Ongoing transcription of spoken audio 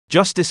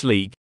Justice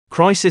League: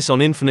 Crisis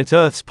on Infinite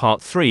Earths Part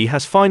 3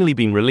 has finally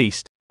been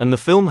released, and the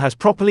film has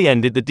properly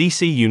ended the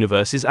DC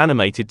Universe's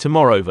animated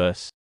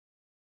Tomorrowverse.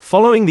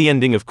 Following the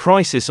ending of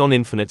Crisis on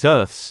Infinite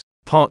Earths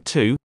Part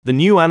 2, the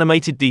new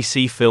animated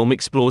DC film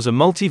explores a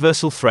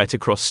multiversal threat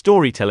across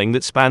storytelling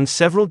that spans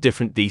several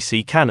different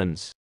DC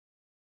canons.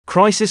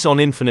 Crisis on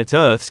Infinite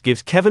Earths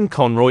gives Kevin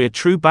Conroy a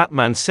true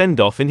Batman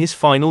send-off in his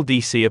final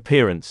DC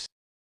appearance.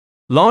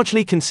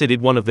 Largely considered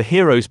one of the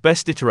hero's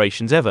best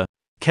iterations ever,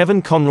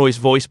 Kevin Conroy's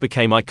voice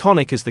became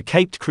iconic as the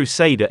Caped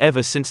Crusader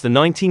ever since the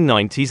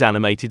 1990s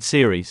animated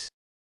series.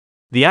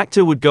 The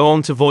actor would go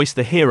on to voice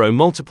the hero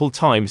multiple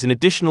times in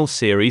additional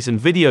series and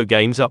video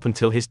games up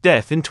until his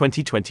death in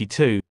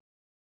 2022.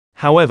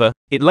 However,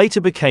 it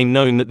later became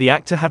known that the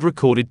actor had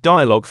recorded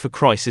dialogue for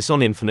Crisis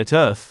on Infinite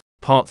Earth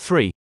Part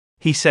 3.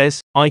 He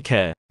says, "I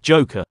care,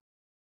 Joker.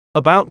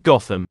 About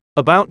Gotham,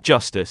 about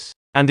justice,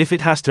 and if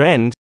it has to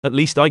end, at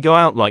least I go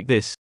out like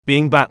this,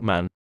 being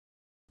Batman."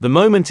 The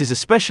moment is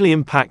especially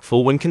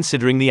impactful when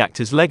considering the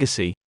actor's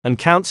legacy, and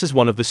counts as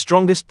one of the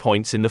strongest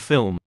points in the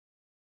film.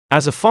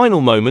 As a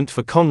final moment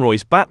for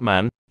Conroy's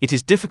Batman, it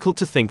is difficult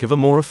to think of a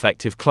more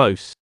effective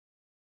close.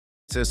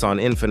 On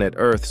Infinite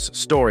Earth's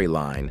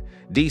storyline,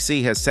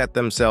 DC has set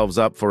themselves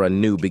up for a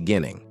new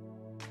beginning.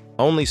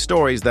 Only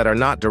stories that are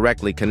not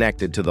directly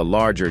connected to the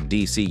larger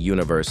DC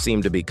universe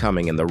seem to be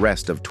coming in the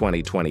rest of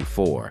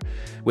 2024,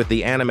 with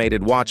the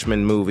animated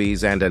Watchmen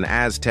movies and an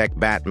Aztec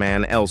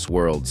Batman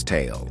Elseworlds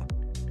tale.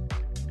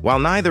 While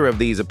neither of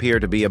these appear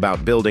to be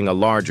about building a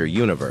larger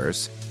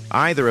universe,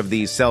 either of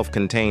these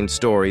self-contained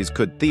stories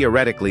could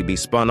theoretically be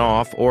spun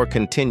off or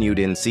continued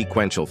in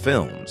sequential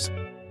films.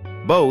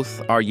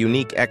 Both are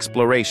unique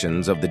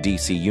explorations of the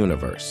DC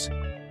universe.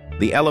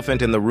 The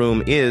elephant in the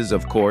room is,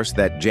 of course,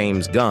 that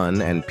James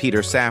Gunn and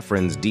Peter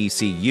Safran's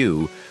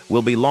DCU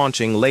will be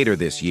launching later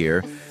this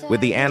year with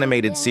the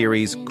animated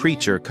series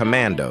Creature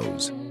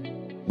Commandos.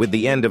 With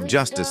the end of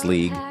Justice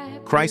League: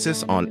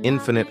 Crisis on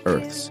Infinite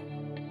Earths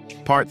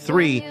Part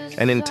 3,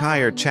 an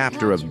entire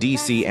chapter of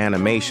DC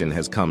animation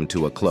has come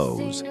to a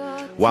close.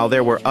 While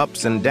there were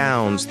ups and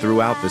downs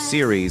throughout the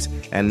series,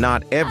 and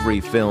not every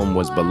film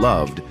was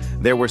beloved,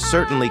 there were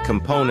certainly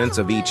components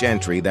of each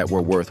entry that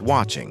were worth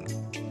watching.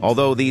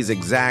 Although these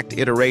exact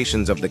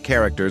iterations of the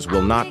characters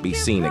will not be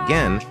seen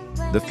again,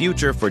 the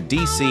future for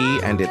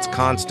DC and its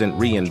constant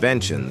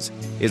reinventions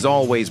is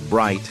always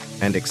bright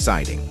and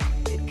exciting.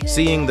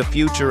 Seeing the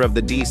future of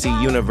the DC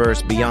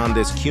Universe beyond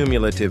this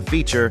cumulative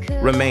feature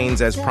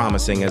remains as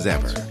promising as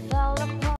ever.